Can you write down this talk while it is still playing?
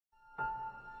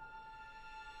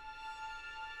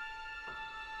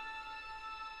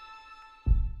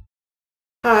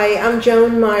Hi, I'm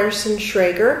Joan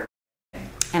Meyerson-Schrager.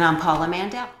 And I'm Paula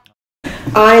Mandel.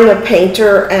 I'm a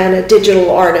painter and a digital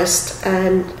artist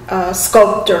and a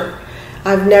sculptor.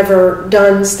 I've never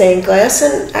done stained glass,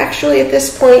 and actually at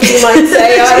this point you might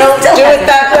say I don't do it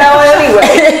that well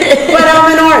anyway, but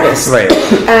I'm an artist. Right.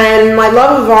 And my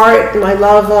love of art, my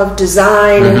love of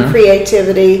design and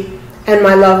creativity, and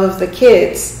my love of the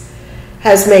kids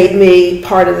has made me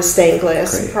part of the stained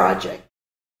glass project.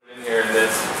 In here, and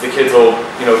the kids will,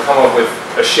 come up with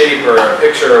a shape or a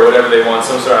picture or whatever they want,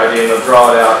 some sort of idea, and they'll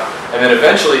draw it out, and then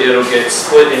eventually it'll get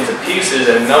split into pieces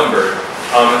and numbered.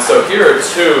 And so here are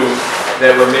two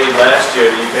that were made last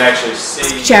year that you can actually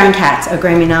see. Sharon Katz, a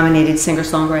Grammy-nominated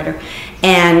singer-songwriter,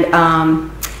 and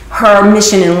her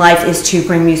mission in life is to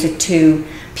bring music to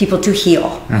people to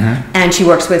heal, and she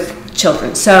works with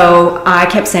children. So I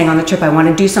kept saying on the trip, I want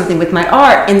to do something with my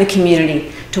art in the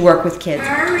community to work with kids.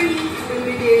 Very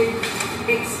limited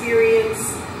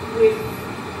experience with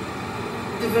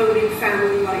devoted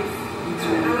family life.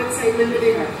 I would say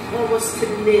limited almost to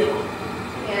nil.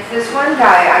 Yes, this one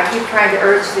guy, I keep trying to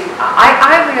urge the,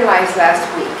 I realized last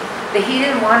week that he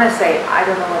didn't want to say, I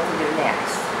don't know what to do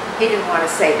next. He didn't want to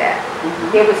say that.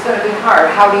 It was going to be hard.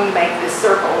 How do you make this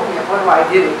circle? What do I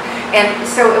do? And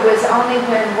so it was only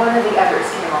when one of the others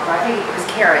came over, I think it was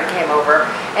Karen, came over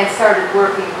and started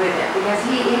working with him because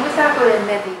he was not going to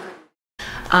admit he couldn't.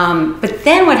 But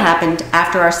then what happened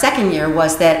after our second year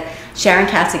was that Sharon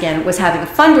Katz again was having a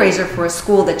fundraiser for a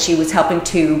school that she was helping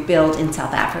to build in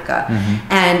South Africa.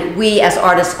 And we as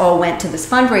artists all went to this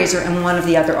fundraiser, and one of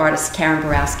the other artists, Karen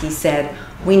Borowski, said,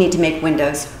 we need to make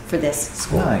windows for this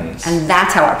school. Nice. And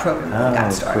that's how our program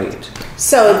got started. Great.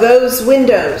 So those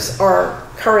windows are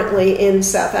currently in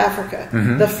South Africa,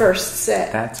 the first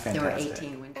set. That's There were fantastic.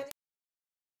 18 windows.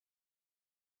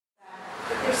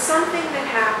 But there's something that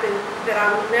happened that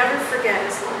I will never forget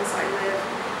as long as I live,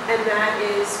 and that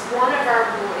is one of our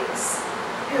boys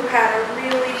who had a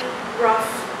really rough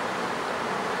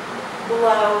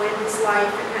blow in his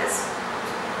life and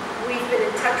we've been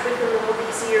in touch with him all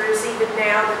these years, even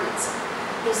now that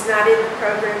he's not in the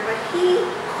program, but he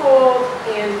called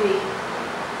Andy,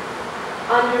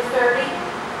 under 30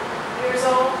 years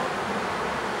old,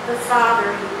 the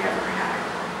father he never had.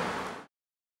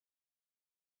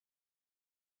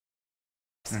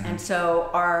 And so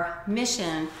our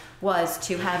mission was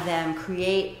to have them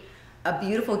create a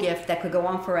beautiful gift that could go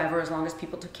on forever as long as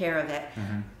people took care of it,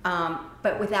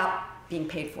 but without being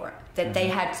paid for it. That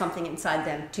they had something inside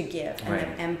them to give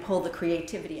and pull the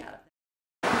creativity out of it.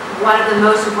 One of the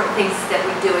most important things that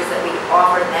we do is that we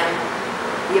offer them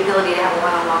the ability to have a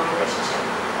one-on-one relationship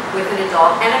with an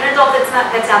adult, and an adult that's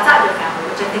outside their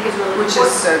family, which I think is really important.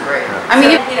 Which is so great. I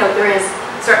mean, there is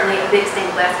certainly a big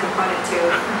stained glass component to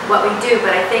what we do,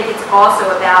 but I think it's also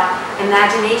about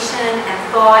imagination and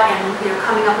thought and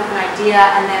coming up with an idea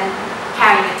and then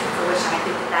carrying it to fruition. I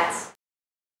think that's.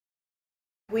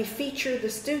 We feature the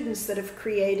students that have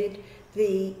created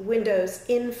the windows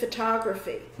in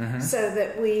photography, so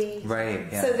that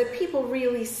so that people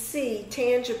really see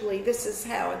tangibly this is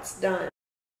how it's done.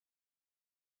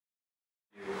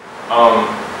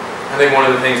 I think one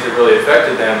of the things that really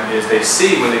affected them is they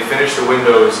see when they finish the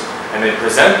windows and they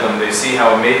present them, they see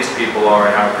how amazed people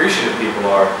are and how appreciative people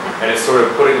are, and it's sort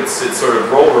of it's sort of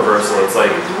role reversal. It's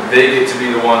like they get to be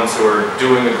the ones who are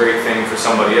doing a great thing for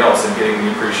somebody else and getting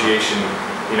the appreciation,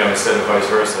 instead of vice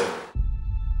versa.